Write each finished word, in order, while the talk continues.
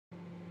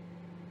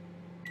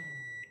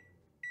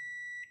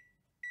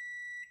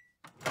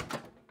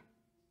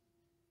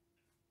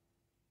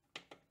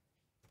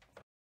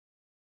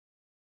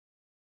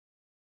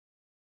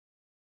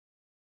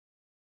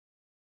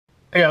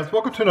Hey guys,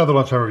 welcome to another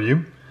lunchtime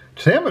review.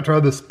 Today I'm going to try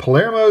this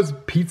Palermo's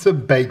Pizza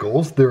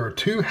Bagels. There are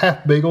 2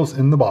 half bagels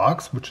in the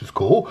box, which is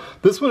cool.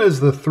 This one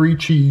is the 3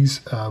 cheese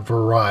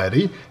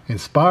variety,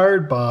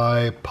 inspired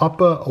by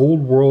Papa Old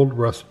World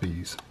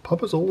Recipes.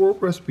 Papa's Old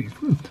World Recipes.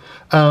 It's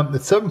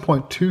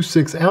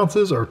 7.26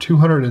 ounces or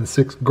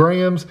 206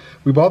 grams.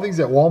 We bought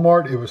these at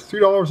Walmart. It was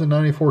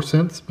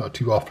 $3.94, not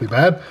too awfully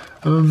bad.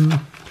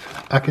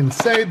 I can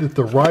say that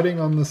the writing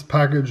on this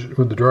package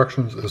with the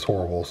directions is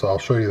horrible, so I'll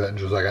show you that in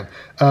just a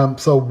second.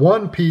 So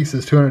one piece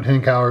is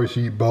 210 calories.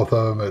 You eat both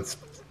of them, it's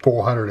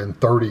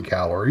 430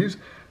 calories,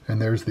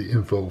 and there's the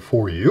info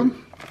for you.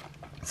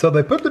 So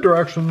they put the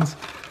directions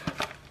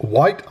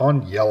white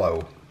on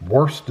yellow.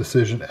 Worst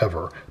decision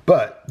ever.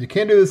 But you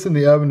can do this in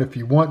the oven if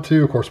you want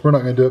to. Of course, we're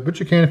not going to do it, but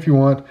you can if you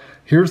want.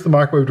 Here's the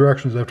microwave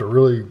directions. You have to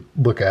really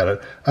look at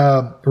it.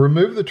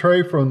 Remove the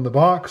tray from the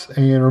box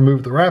and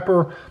remove the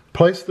wrapper.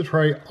 Place the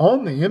tray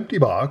on the empty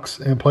box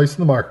and place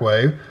in the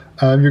microwave.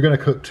 You're going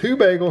to cook 2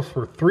 bagels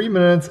for 3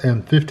 minutes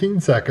and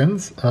 15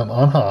 seconds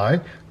on high.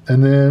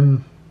 And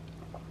then,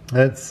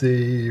 let's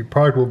see,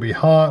 product will be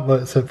hot.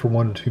 Let it sit for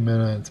 1 to 2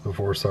 minutes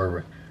before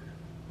serving.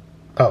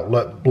 Oh,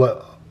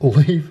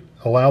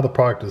 allow the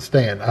product to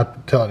stand.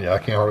 I'm telling you, I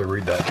can't hardly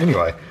read that.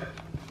 Anyway,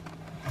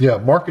 yeah,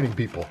 marketing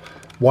people.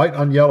 White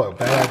on yellow,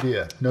 bad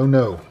idea.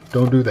 No,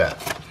 don't do that.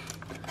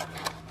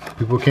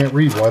 People can't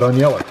read white on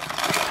yellow.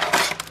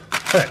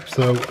 Okay,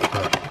 so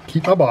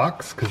keep my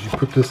box because you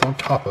put this on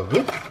top of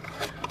it.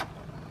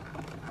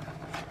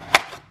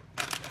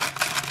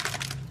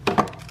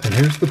 And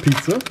here's the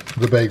pizza,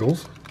 the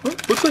bagels. Well,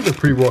 looks like they're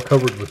pretty well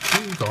covered with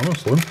cheese,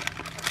 honestly.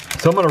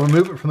 So I'm going to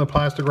remove it from the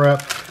plastic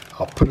wrap.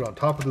 I'll put it on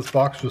top of this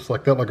box just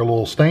like that, like a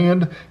little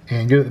stand,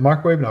 and get it in the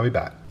microwave, and I'll be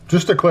back.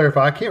 Just to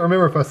clarify, I can't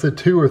remember if I said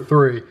 2 or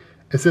 3.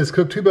 It says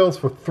cook 2 bagels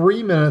for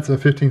 3 minutes and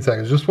 15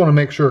 seconds. Just want to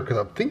make sure, because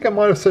I think I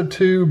might have said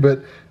 2,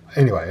 but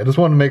anyway, I just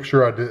wanted to make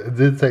sure I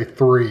did say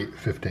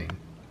 3:15.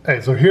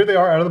 Okay, so here they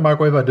are out of the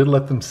microwave. I did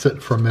let them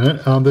sit for a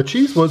minute. The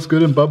cheese was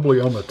good and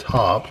bubbly on the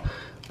top.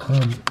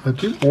 I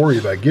do worry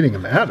about getting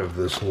them out of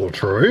this little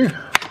tray.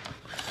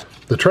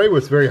 The tray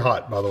was very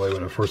hot, by the way,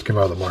 when it first came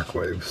out of the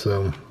microwave,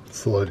 so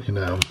just to let you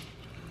know.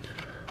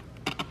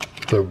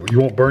 So you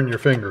won't burn your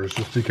fingers,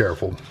 just be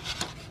careful.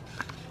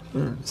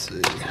 Let's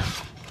see.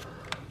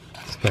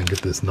 Let's try and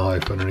get this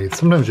knife underneath.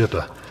 Sometimes you have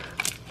to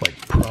like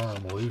pry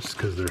them loose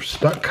because they're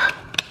stuck.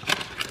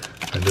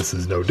 And this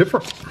is no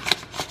different.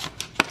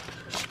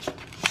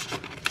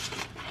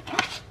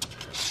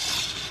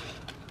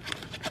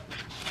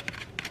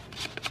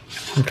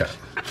 Okay,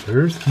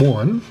 there's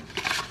one.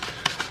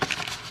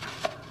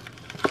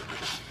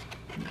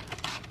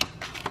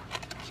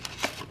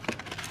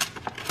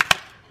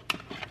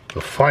 The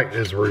fight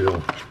is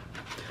real.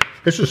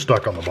 It's just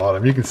stuck on the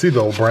bottom. You can see the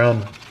old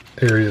brown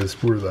areas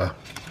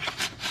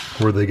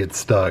where they get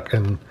stuck,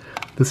 and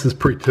this is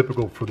pretty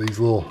typical for these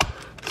little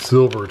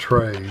silver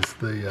trays.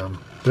 They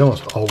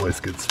almost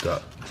always get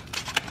stuck.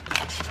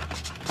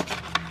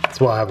 That's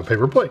why I have a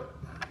paper plate.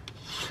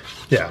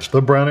 Yeah,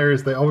 the brown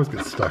areas, they always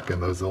get stuck in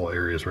those little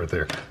areas right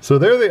there. So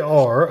there they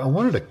are. I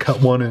wanted to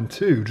cut one in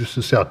 2 just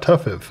to see how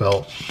tough it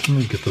felt. Let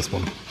me get this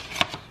one.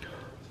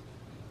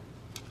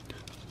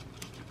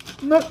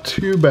 Not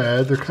too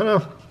bad. They're kind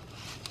of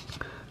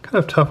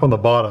tough on the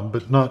bottom,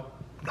 but not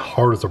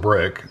hard as a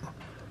brick.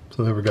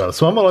 So there we go.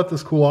 So I'm gonna let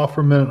this cool off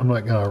for a minute. I'm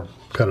not gonna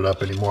cut it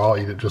up anymore. I'll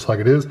eat it just like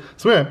it is.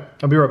 So yeah,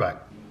 I'll be right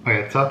back.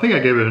 Okay, so I think I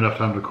gave it enough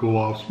time to cool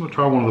off. So I'm gonna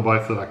try one of the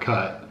bites that I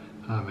cut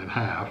in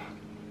half.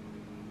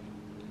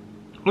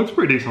 Looks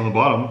pretty decent on the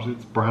bottom.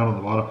 It's brown on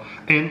the bottom.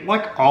 And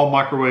like all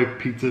microwave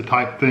pizza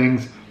type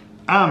things,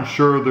 I'm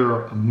sure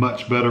they're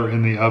much better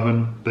in the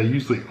oven. They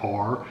usually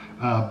are,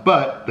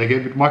 but they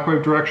gave the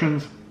microwave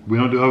directions. We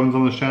don't do ovens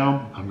on this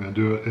channel. I'm gonna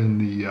do it in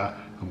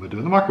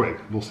the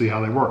microwave. We'll see how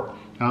they work.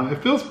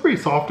 It feels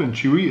pretty soft and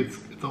chewy.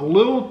 It's a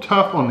little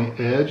tough on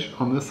the edge,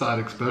 on this side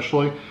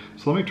especially.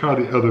 So let me try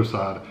the other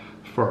side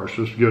first,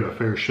 just to give it a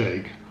fair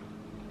shake.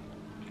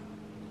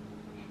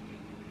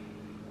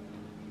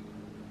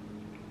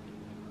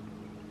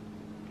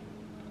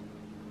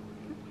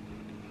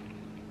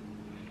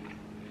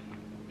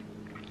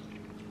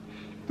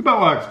 About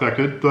what I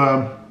expected.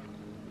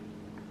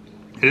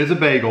 It is a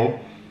bagel,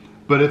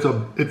 but it's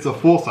a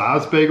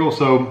full-size bagel.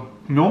 So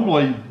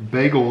normally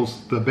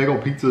bagels, the bagel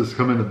pizzas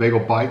come in the bagel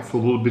bites, the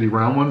little bitty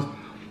round ones,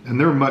 and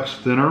they're much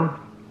thinner,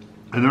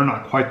 and they're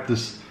not quite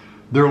this.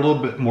 They're a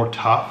little bit more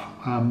tough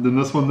than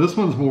this one. This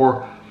one's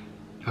more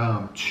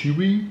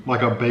chewy,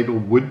 like a bagel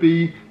would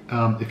be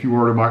if you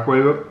were to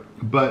microwave it.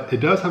 But it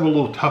does have a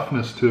little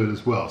toughness to it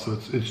as well. So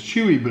it's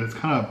chewy, but it's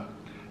kind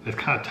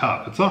of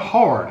tough. It's not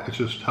hard. It's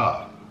just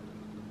tough.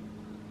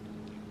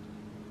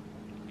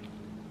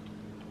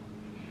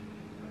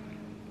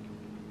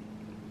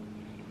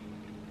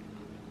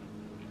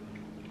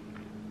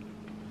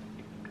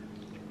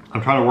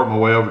 I'm trying to work my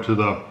way over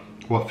to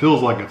what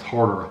feels like it's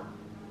harder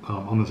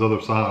on this other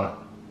side.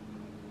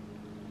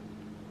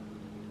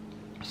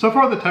 So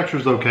far the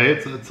texture's okay.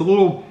 It's a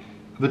little,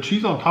 the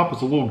cheese on top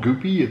is a little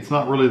goopy. It's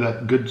not really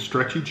that good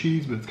stretchy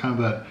cheese, but it's kind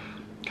of that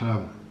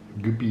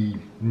goopy,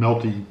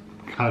 melty,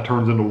 kind of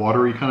turns into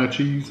watery kind of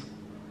cheese.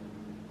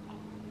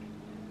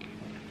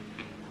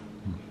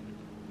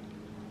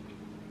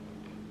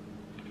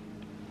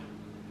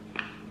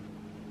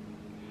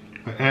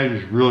 The edge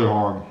is really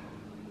hard.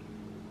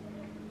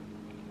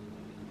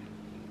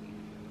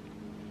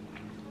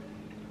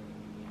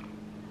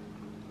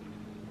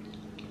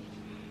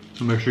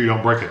 So make sure you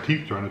don't break a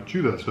teeth trying to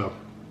chew that stuff.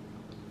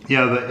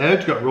 Yeah, the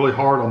edge got really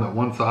hard on that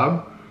one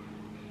side.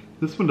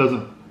 This one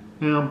doesn't.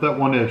 Yeah, that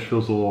one edge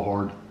feels a little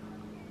hard.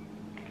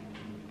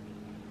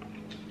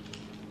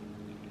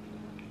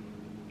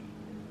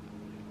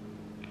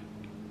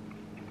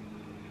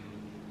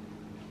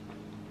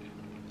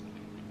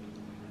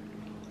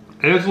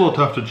 It is a little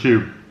tough to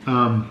chew.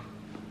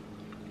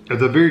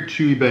 It's a very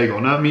chewy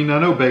bagel. Now, I mean, I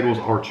know bagels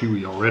are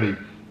chewy already,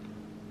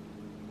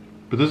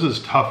 but this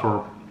is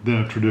tougher than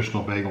a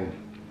traditional bagel.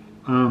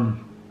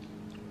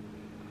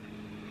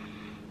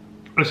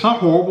 It's not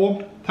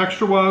horrible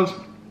texture-wise,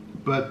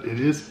 but it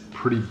is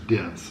pretty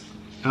dense.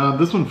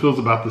 This one feels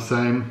about the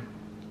same.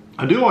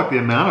 I do like the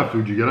amount of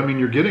food you get. I mean,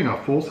 you're getting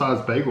a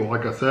full-size bagel,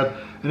 like I said,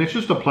 and it's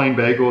just a plain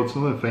bagel. It's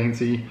nothing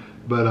fancy,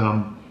 but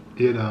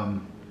it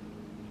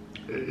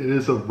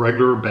is a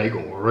regular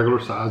bagel, a regular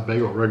size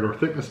bagel, a regular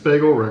thickness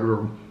bagel,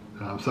 regular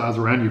size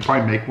around. You'd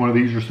probably make one of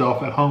these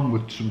yourself at home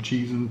with some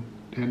cheese and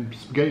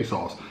spaghetti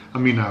sauce. I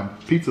mean,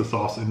 pizza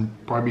sauce, and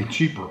probably be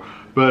cheaper,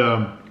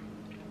 but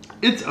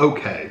it's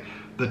okay.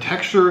 The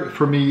texture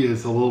for me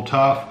is a little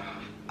tough.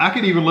 I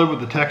could even live with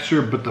the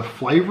texture, but the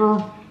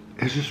flavor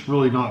is just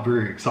really not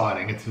very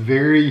exciting. It's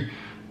very,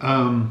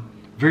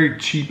 very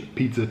cheap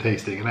pizza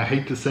tasting. And I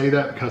hate to say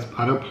that because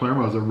I know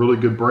Palermo is a really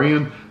good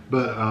brand,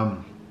 but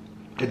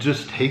it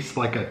just tastes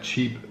like a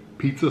cheap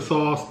pizza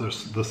sauce.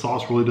 The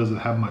sauce really doesn't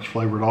have much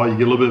flavor at all. You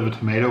get a little bit of a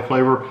tomato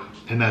flavor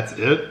and that's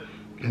it.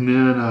 And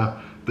then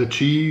the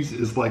cheese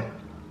is like,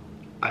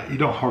 you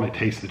don't hardly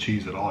taste the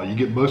cheese at all. You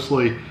get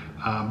mostly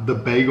the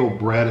bagel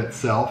bread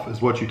itself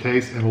is what you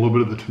taste, and a little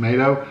bit of the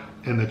tomato,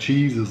 and the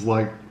cheese is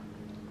like,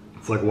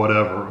 it's like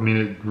whatever. I mean,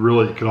 it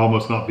really could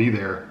almost not be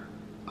there,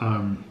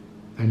 and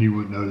you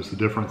wouldn't notice the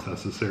difference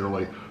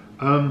necessarily.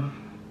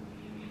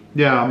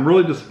 Yeah, I'm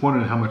really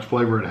disappointed in how much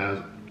flavor it has.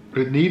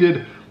 It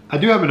needed, I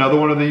do have another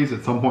one of these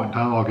at some point in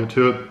time, I'll get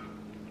to it,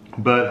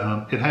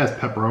 but it has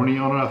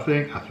pepperoni on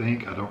it,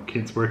 I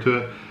can't swear to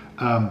it.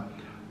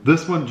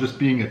 This one, just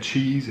being a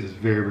cheese, is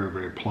very, very,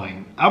 very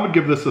plain. I would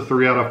give this a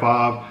 3 out of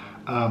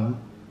 5.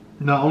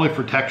 Not only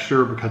for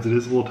texture, because it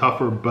is a little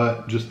tougher,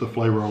 but just the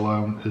flavor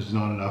alone is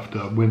not enough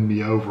to win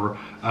me over.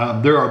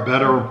 There are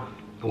better,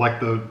 like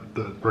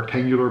the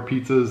rectangular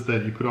pizzas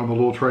that you put on the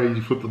little trays,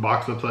 you flip the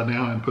box upside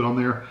down and put on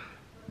there.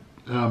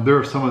 There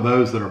are some of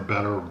those that are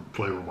better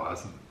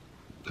flavor-wise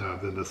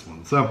than this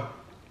one. So,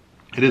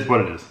 it is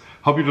what it is.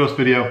 Hope you enjoyed this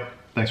video.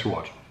 Thanks for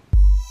watching.